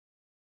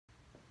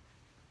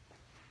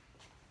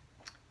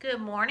Good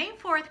morning,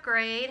 fourth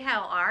grade.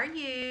 How are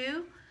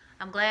you?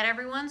 I'm glad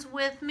everyone's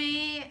with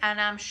me,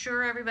 and I'm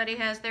sure everybody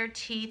has their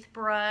teeth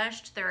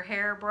brushed, their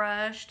hair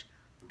brushed.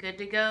 Good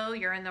to go.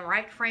 You're in the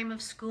right frame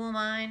of school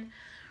mind.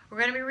 We're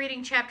going to be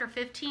reading chapter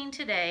 15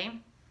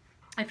 today.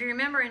 If you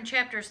remember in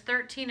chapters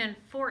 13 and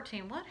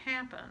 14, what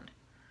happened?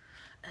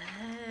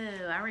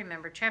 Oh, I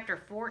remember chapter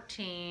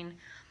 14.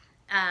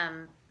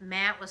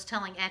 Matt was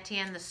telling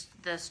Etienne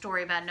the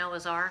story about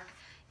Noah's Ark,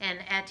 and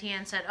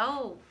Etienne said,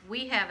 "Oh,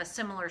 we have a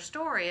similar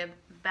story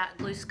about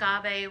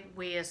Gluskabe.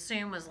 We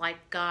assume was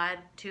like God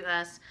to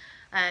us,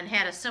 and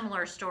had a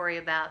similar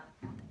story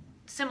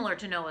similar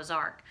to Noah's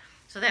Ark."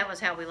 So that was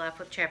how we left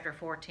with chapter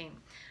 14.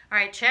 All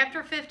right,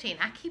 chapter 15.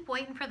 I keep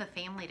waiting for the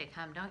family to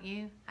come, don't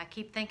you? I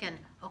keep thinking,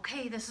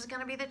 okay, this is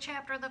going to be the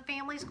chapter the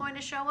family's going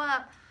to show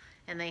up.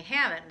 And they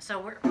haven't.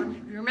 So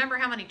remember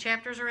how many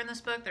chapters are in this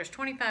book? There's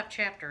 25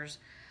 chapters,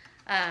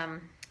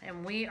 and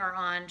we are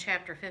on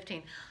chapter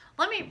 15.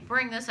 Let me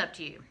bring this up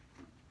to you.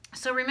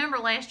 So remember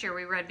last year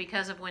we read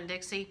Because of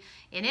Winn-Dixie,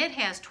 and it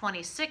has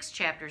 26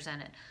 chapters in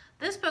it.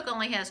 This book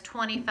only has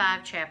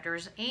 25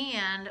 chapters,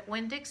 and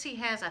Winn-Dixie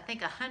has, I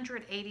think,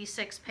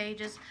 186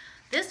 pages.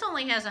 This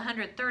only has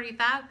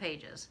 135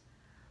 pages,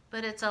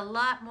 but it's a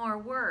lot more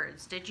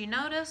words. Did you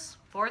notice?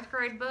 Fourth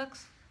grade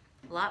books,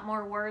 a lot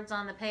more words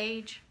on the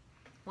page.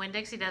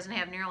 Winn-Dixie doesn't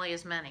have nearly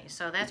as many.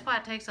 So that's why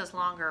it takes us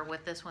longer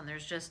with this one.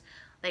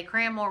 They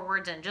cram more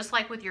words in. Just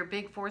like with your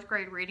big fourth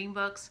grade reading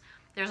books,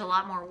 there's a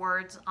lot more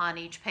words on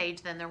each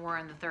page than there were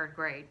in the third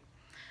grade.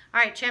 All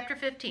right, chapter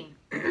 15.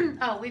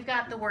 Oh, we've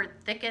got the word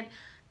thicket.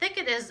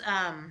 Thicket is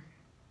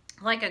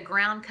like a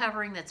ground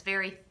covering that's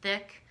very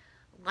thick,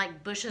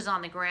 like bushes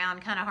on the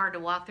ground, kind of hard to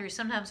walk through.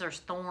 Sometimes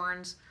there's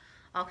thorns,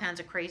 all kinds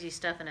of crazy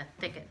stuff in a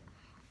thicket.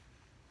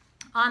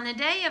 On the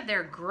day of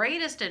their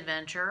greatest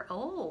adventure,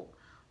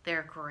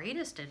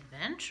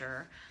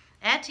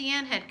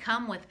 Etienne had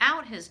come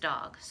without his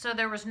dog, so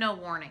there was no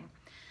warning.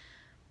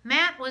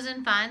 Matt was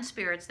in fine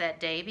spirits that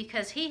day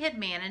because he had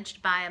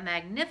managed by a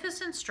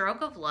magnificent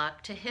stroke of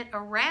luck to hit a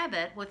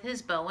rabbit with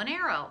his bow and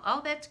arrow.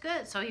 Oh, that's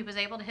good. So he was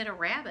able to hit a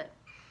rabbit.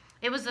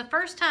 It was the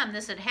first time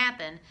this had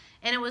happened,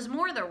 and it was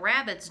more the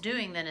rabbit's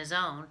doing than his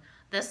own.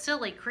 The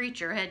silly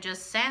creature had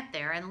just sat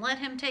there and let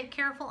him take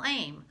careful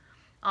aim.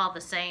 All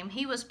the same,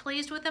 he was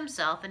pleased with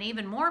himself and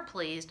even more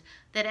pleased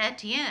that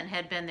Etienne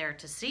had been there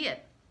to see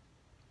it.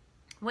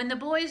 When the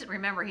boys,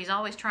 remember he's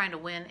always trying to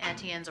win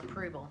Etienne's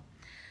approval.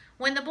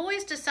 When the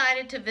boys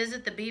decided to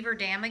visit the Beaver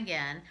Dam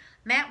again,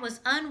 Matt was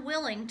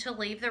unwilling to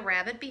leave the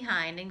rabbit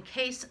behind in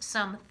case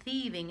some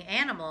thieving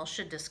animal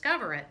should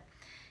discover it.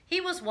 He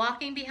was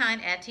walking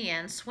behind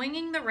Etienne,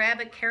 swinging the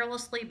rabbit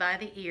carelessly by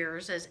the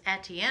ears, as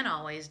Etienne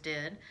always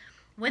did,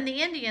 when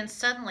the Indian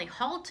suddenly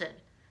halted.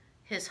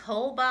 His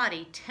whole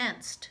body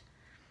tensed.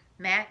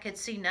 Matt could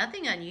see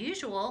nothing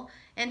unusual,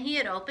 and he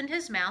had opened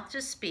his mouth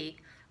to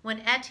speak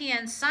when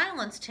Etienne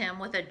silenced him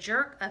with a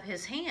jerk of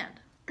his hand.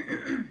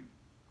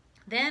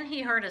 Then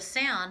he heard a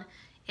sound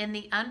in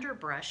the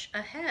underbrush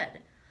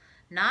ahead.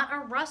 Not a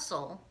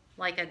rustle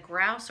like a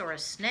grouse or a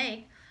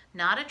snake,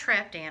 not a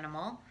trapped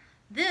animal.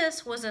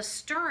 This was a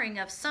stirring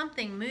of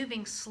something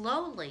moving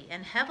slowly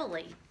and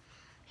heavily.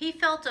 He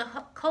felt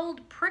a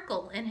cold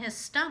prickle in his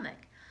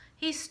stomach.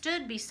 He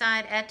stood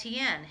beside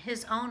Etienne,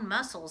 his own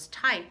muscles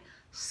tight,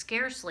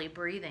 scarcely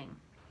breathing.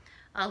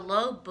 A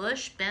low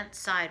bush bent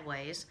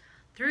sideways.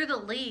 Through the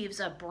leaves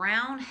a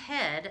brown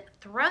head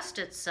thrust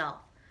itself,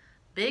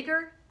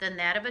 bigger than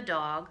that of a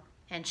dog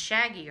and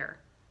shaggier.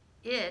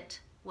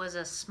 It was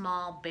a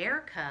small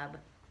bear cub.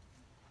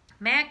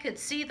 Matt could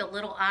see the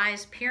little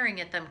eyes peering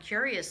at them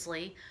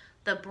curiously,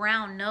 the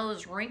brown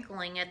nose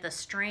wrinkling at the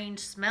strange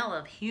smell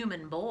of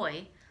human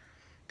boy.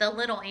 The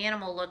little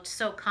animal looked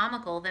so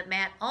comical that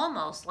Matt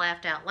almost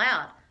laughed out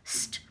loud.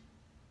 "St!"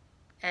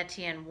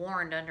 Etienne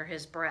warned under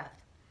his breath.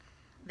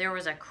 There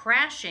was a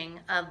crashing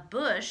of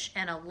bush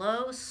and a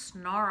low,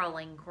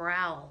 snarling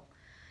growl.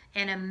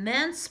 An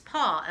immense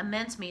paw,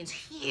 immense means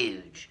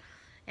huge,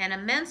 an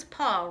immense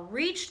paw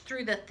reached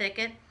through the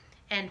thicket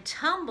and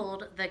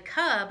tumbled the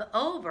cub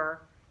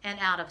over and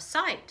out of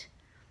sight.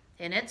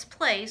 In its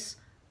place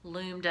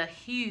loomed a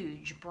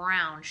huge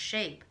brown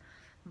shape.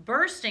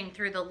 Bursting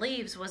through the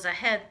leaves was a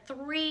head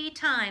 3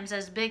 times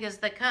as big as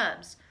the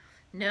cub's.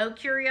 No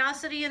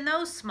curiosity in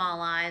those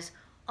small eyes,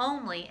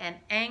 only an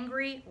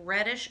angry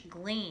reddish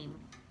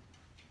gleam.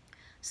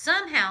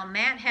 Somehow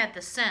Matt had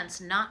the sense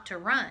not to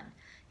run.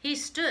 He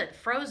stood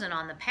frozen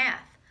on the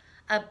path.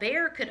 A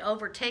bear could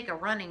overtake a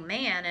running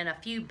man in a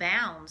few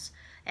bounds,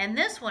 and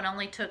this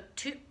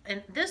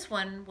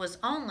one was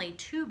only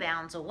 2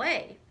 bounds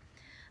away.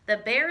 The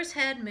bear's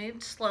head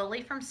moved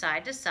slowly from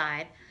side to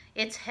side.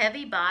 Its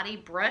heavy body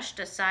brushed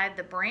aside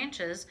the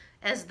branches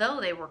as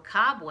though they were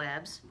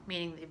cobwebs,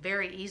 meaning it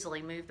very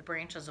easily moved the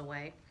branches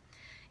away.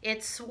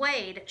 It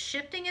swayed,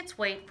 shifting its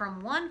weight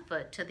from one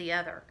foot to the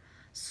other.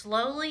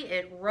 Slowly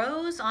it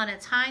rose on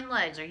its hind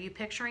legs. Are you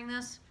picturing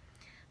this?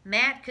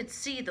 Matt could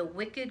see the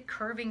wicked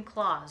curving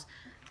claws.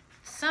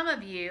 Some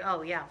of you,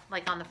 oh yeah,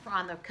 like on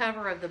the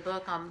cover of the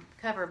book, on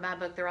the cover of my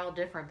book, they're all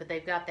different, but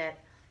they've got that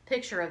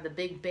picture of the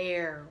big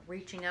bear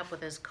reaching up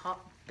with his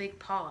big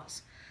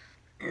paws.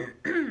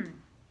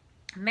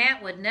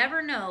 Matt would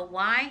never know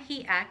why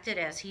he acted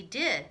as he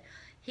did.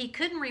 He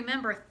couldn't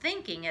remember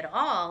thinking at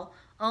all,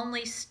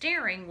 only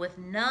staring with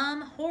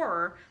numb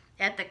horror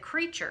at the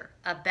creature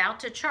about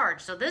to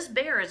charge. So this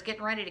bear is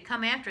getting ready to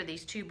come after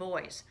these two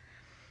boys.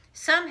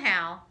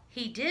 Somehow,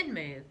 he did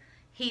move.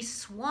 He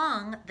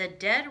swung the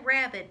dead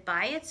rabbit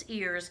by its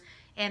ears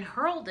and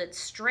hurled it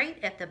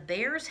straight at the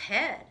bear's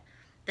head.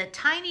 The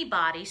tiny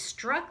body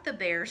struck the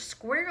bear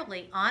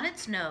squarely on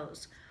its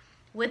nose.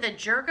 With a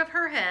jerk of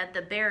her head,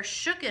 the bear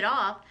shook it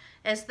off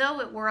as though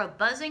it were a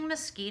buzzing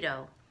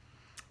mosquito.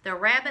 The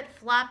rabbit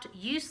flopped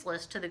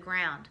useless to the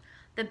ground.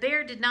 The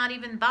bear did not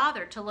even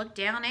bother to look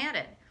down at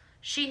it.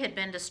 She had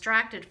been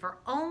distracted for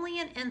only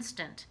an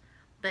instant,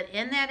 but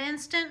in that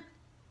instant,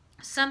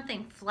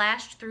 something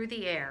flashed through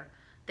the air.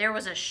 There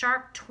was a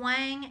sharp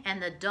twang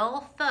and the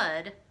dull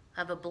thud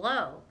of a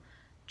blow.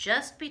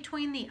 Just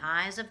between the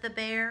eyes of the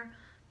bear,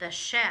 the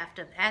shaft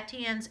of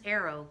Etienne's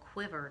arrow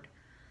quivered.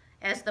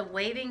 As the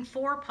waving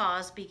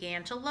forepaws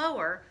began to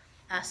lower,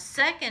 a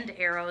second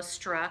arrow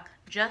struck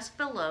just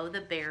below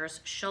the bear's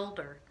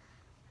shoulder.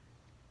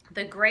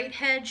 The great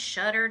head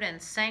shuddered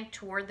and sank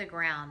toward the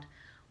ground.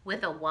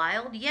 With a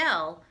wild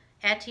yell,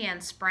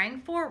 Etienne sprang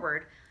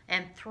forward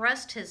and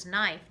thrust his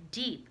knife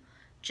deep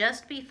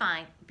just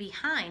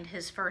behind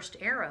his first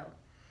arrow.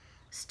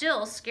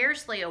 Still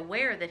scarcely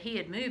aware that he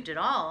had moved at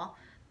all,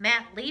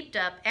 Matt leaped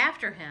up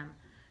after him.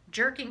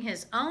 Jerking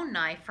his own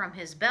knife from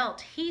his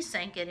belt, he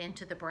sank it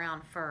into the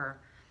brown fur.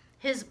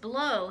 His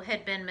blow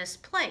had been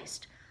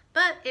misplaced,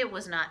 but it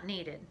was not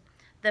needed.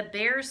 The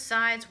bear's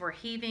sides were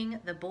heaving,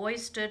 the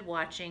boys stood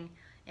watching,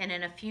 and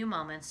in a few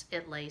moments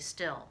it lay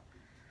still.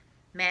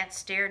 Matt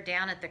stared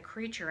down at the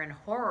creature in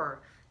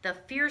horror. The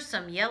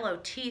fearsome yellow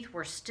teeth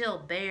were still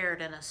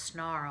bared in a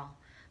snarl.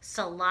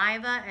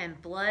 Saliva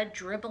and blood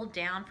dribbled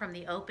down from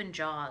the open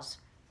jaws.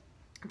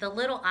 The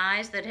little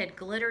eyes that had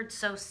glittered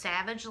so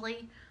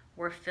savagely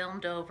were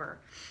filmed over.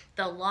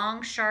 The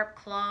long, sharp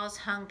claws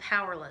hung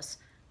powerless,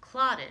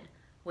 clotted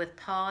with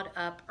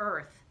pawed-up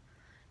earth.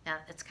 Now,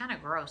 it's kind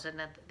of gross, isn't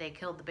it, that they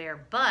killed the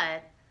bear,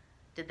 but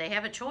did they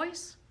have a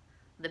choice?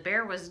 The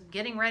bear was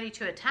getting ready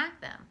to attack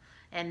them,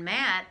 and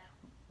Matt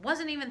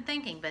wasn't even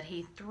thinking, but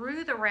he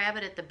threw the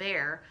rabbit at the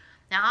bear.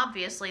 Now,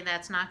 obviously,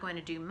 that's not going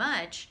to do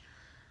much,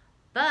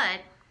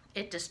 but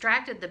it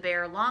distracted the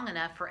bear long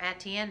enough for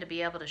Etienne to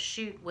be able to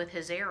shoot with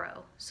his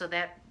arrow, so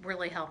that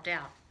really helped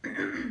out.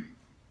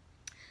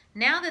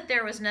 Now that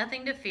there was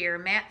nothing to fear,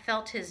 Matt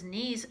felt his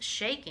knees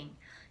shaking.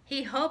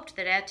 He hoped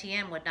that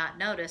Etienne would not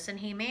notice, and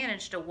he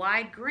managed a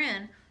wide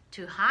grin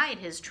to hide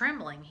his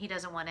trembling. He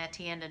doesn't want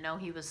Etienne to know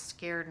he was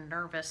scared and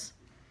nervous.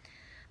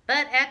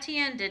 But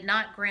Etienne did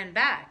not grin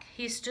back.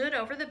 He stood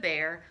over the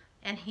bear,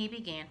 and he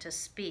began to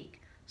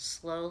speak.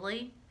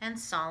 Slowly and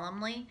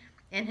solemnly,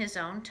 in his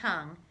own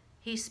tongue,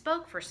 he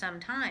spoke for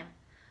some time.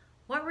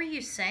 "What were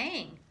you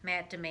saying?"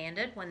 Matt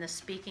demanded when the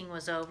speaking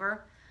was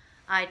over.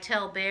 "I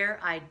tell bear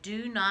I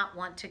do not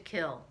want to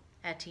kill,"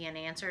 Etienne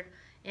answered.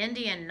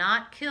 "Indian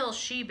not kill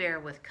she-bear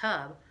with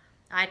cub.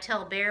 I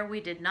tell bear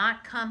we did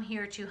not come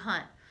here to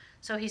hunt."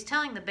 So he's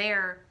telling the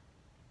bear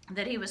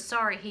that he was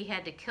sorry he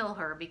had to kill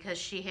her because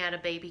she had a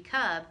baby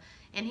cub,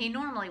 and he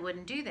normally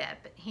wouldn't do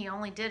that, but he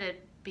only did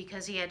it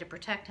because he had to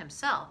protect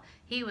himself.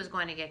 He was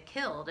going to get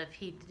killed if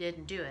he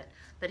didn't do it,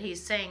 but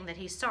he's saying that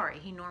he's sorry.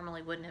 He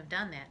normally wouldn't have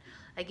done that.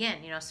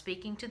 Again,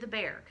 speaking to the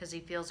bear because he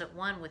feels at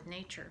one with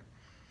nature.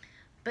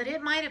 "But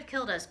it might have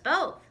killed us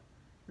both."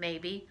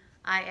 "Maybe.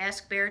 I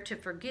ask bear to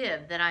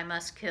forgive that I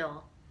must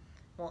kill."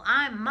 "Well,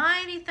 I'm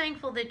mighty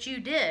thankful that you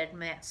did,"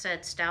 Matt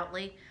said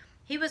stoutly.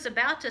 He was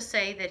about to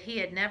say that he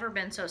had never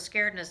been so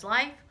scared in his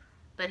life,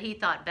 but he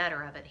thought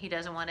better of it. He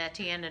doesn't want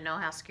Etienne to know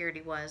how scared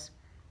he was.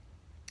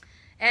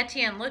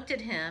 Etienne looked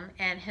at him,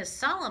 and his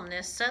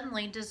solemnness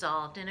suddenly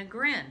dissolved in a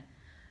grin.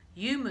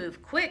 "You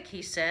move quick,"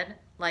 he said,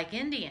 "like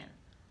Indian."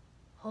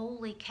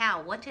 Holy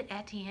cow, what did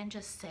Etienne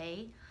just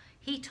say?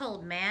 He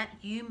told Matt,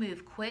 "You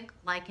move quick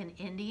like an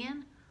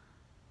Indian"?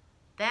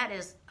 That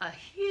is a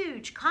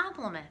huge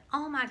compliment.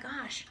 Oh my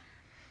gosh.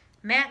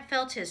 Matt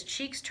felt his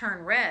cheeks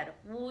turn red.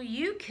 "Well,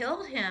 you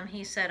killed him,"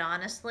 he said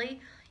honestly,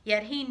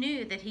 yet he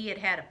knew that he had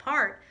had a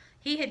part.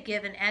 He had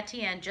given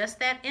Etienne just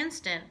that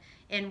instant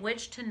in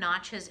which to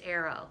notch his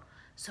arrow.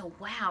 So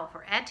wow,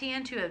 for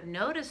Etienne to have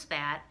noticed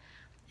that,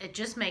 it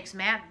just makes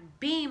Matt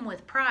beam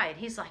with pride.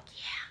 He's like,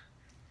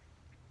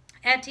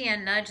 yeah.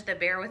 Etienne nudged the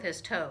bear with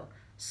his toe.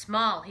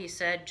 "Small," he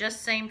said,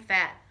 "just same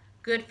fat.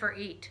 Good for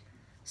eat."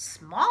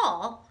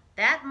 Small?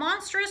 That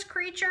monstrous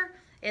creature?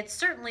 It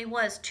certainly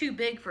was too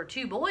big for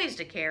two boys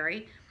to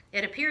carry.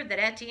 It appeared that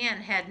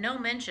Etienne had no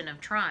mention of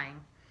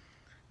trying.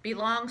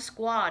 "Belong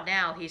squaw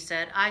now," he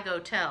said. "I go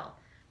tell."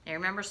 Now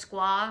remember,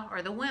 squaw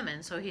are the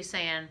women, so he's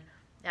saying,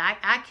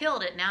 I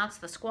killed it, now it's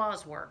the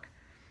squaw's work.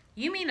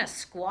 "You mean a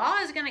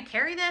squaw is going to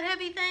carry that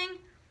heavy thing?"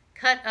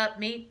 "Cut up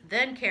meat,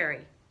 then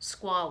carry.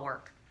 Squaw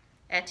work,"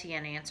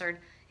 Etienne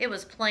answered. It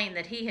was plain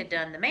that he had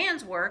done the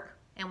man's work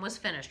and was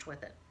finished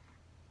with it.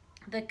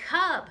 The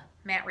cub,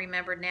 Matt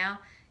remembered now.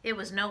 It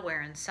was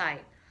nowhere in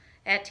sight.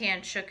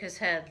 Etienne shook his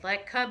head.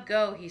 Let cub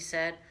go, he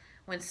said.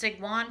 When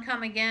Sigouin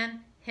come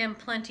again, him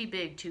plenty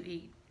big to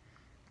eat.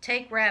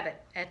 Take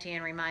rabbit,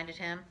 Etienne reminded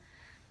him.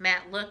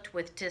 Matt looked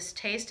with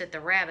distaste at the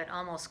rabbit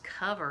almost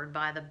covered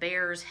by the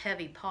bear's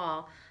heavy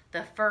paw,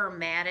 the fur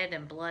matted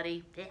and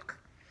bloody.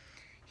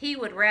 He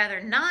would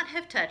rather not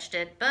have touched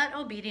it, but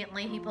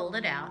obediently he pulled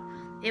it out.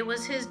 It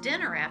was his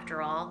dinner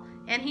after all,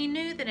 and he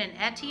knew that in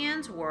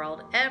Etienne's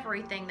world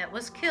everything that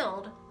was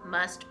killed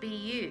must be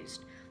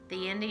used.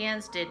 The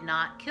Indians did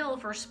not kill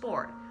for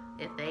sport.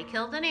 If they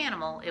killed an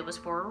animal, it was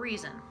for a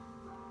reason.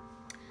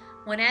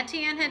 When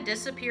Etienne had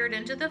disappeared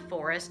into the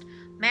forest,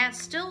 Matt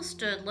still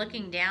stood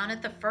looking down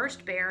at the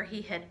first bear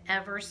he had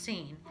ever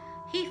seen.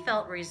 He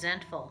felt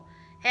resentful.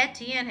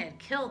 Etienne had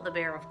killed the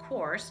bear, of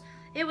course.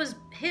 It was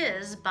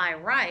his by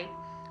right,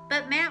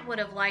 but Matt would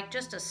have liked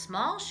just a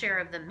small share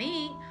of the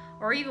meat,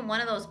 or even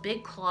one of those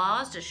big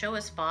claws to show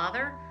his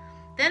father.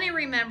 Then he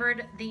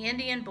remembered the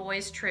Indian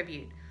boy's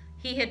tribute.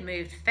 He had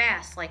moved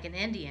fast like an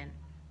Indian.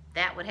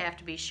 That would have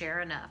to be share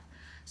enough.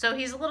 So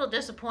he's a little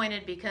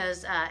disappointed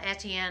because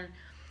Etienne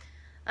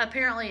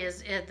apparently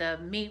the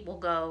meat will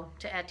go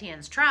to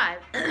Etienne's tribe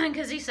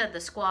because he said the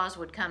squaws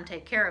would come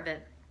take care of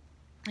it.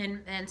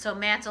 And so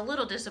Matt's a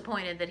little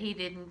disappointed that he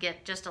didn't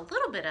get just a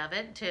little bit of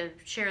it to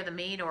share the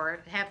meat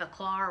or have a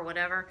claw or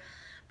whatever.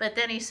 But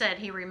then he said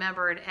he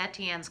remembered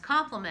Etienne's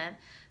compliment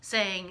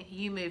saying,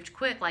 you moved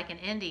quick like an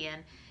Indian.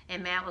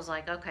 And Matt was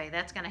like, okay,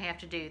 that's going to have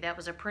to do. That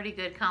was a pretty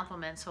good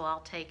compliment, so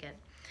I'll take it.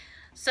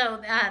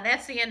 So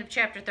that's the end of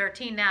chapter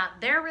 13. Now,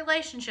 their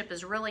relationship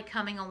is really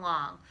coming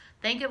along.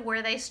 Think of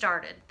where they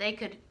started. They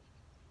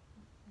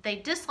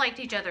disliked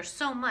each other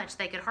so much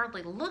they could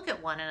hardly look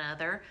at one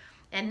another.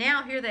 And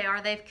now here they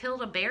are. They've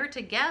killed a bear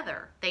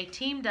together. They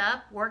teamed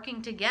up,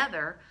 working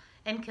together,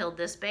 and killed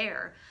this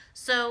bear.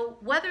 So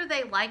whether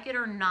they like it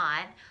or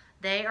not,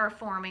 they are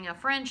forming a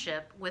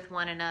friendship with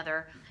one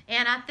another.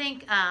 And I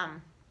think,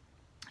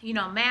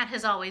 Matt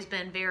has always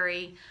been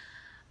very...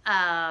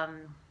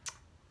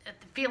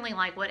 feeling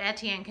like what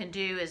Etienne can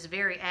do is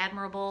very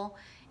admirable,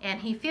 and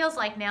he feels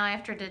like now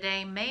after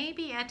today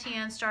maybe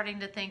Etienne's starting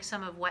to think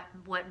some of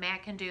what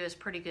Matt can do is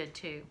pretty good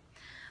too.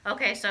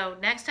 Okay, so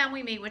next time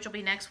we meet, which will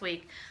be next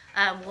week,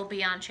 we'll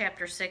be on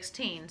chapter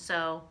 16,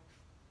 so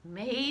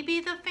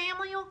maybe the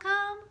family will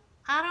come.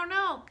 I don't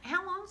know.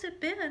 How long's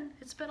it been?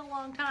 It's been a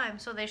long time,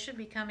 so they should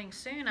be coming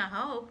soon, I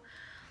hope.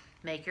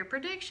 Make your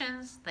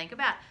predictions. Think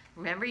about it.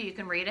 Remember, you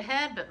can read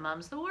ahead, but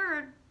mum's the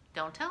word.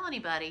 Don't tell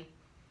anybody.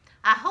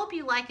 I hope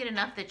you like it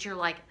enough that you're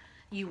like,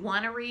 you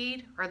want to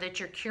read, or that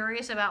you're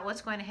curious about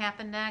what's going to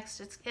happen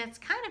next. It's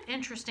kind of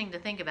interesting to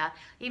think about,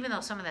 even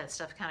though some of that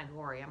stuff's kind of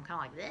gory. I'm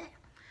kind of like, bleh.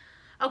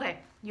 Okay,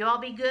 you all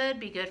be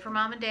good for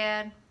mom and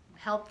dad,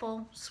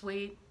 helpful,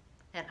 sweet,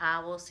 and I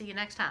will see you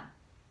next time.